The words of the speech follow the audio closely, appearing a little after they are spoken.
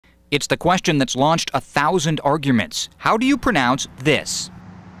It's the question that's launched 1,000 arguments. How do you pronounce this?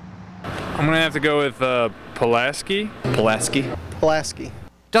 I'm gonna have to go with Pulaski. Pulaski. Pulaski.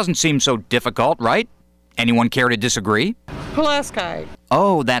 Doesn't seem so difficult, right? Anyone care to disagree? Pulaski.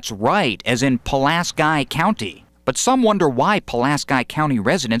 Oh, that's right, as in Pulaski County. But some wonder why Pulaski County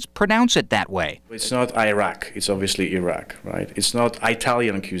residents pronounce it that way. It's not Iraq, it's obviously Iraq, right? It's not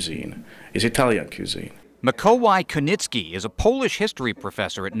Italian cuisine, it's Italian cuisine. Mikołaj Kunitsky is a Polish history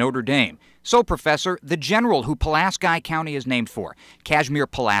professor at Notre Dame. So, Professor, the general who Pulaski County is named for, Kazimierz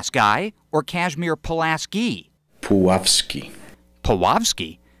Pulaski or Kazimierz Pulaski? Puławski.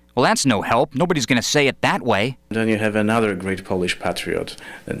 Puławski? Well, that's no help. Nobody's going to say it that way. Then you have another great Polish patriot,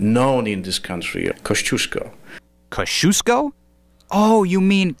 known in this country, Kościuszko. Kosciuszko? Oh, you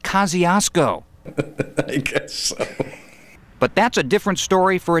mean Kosciuszko. I guess so. But that's a different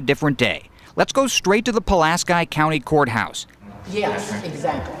story for a different day. Let's go straight to the Pulaski County Courthouse. Yes,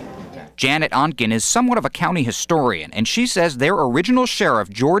 exactly. Janet Onken is somewhat of a county historian, and she says their original sheriff,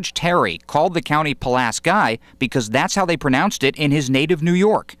 George Terry, called the county Pulaski because that's how they pronounced it in his native New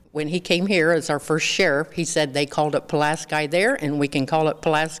York. When he came here as our first sheriff, he said they called it Pulaski there, and we can call it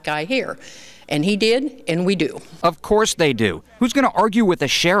Pulaski here. And he did, and we do. Of course they do. Who's going to argue with a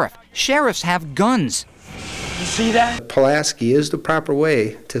sheriff? Sheriffs have guns. You see that? Pulaski is the proper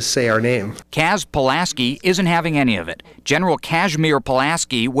way to say our name. Kaz Pulaski isn't having any of it. General Kazimierz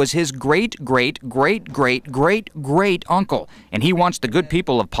Pulaski was his great-great-great-great-great-great-uncle, and he wants the good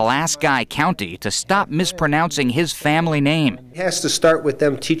people of Pulaski County to stop mispronouncing his family name. It has to start with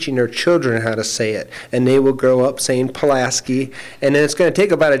them teaching their children how to say it, and they will grow up saying Pulaski, and then it's going to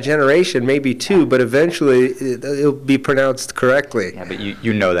take about a generation, maybe two, but eventually it'll be pronounced correctly. Yeah, but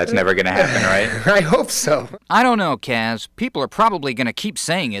you know that's never going to happen, right? I hope so. I don't know, Kaz. People are probably going to keep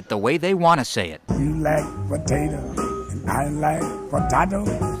saying it the way they want to say it. You like potato, and I like potato.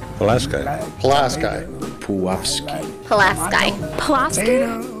 Pulaski. Pulaski. Puławski. Pulaski. Pulaski?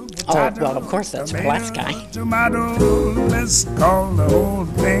 Oh, well, of course, that's Pulaski. Tomato, let's call the whole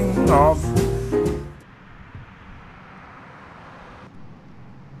thing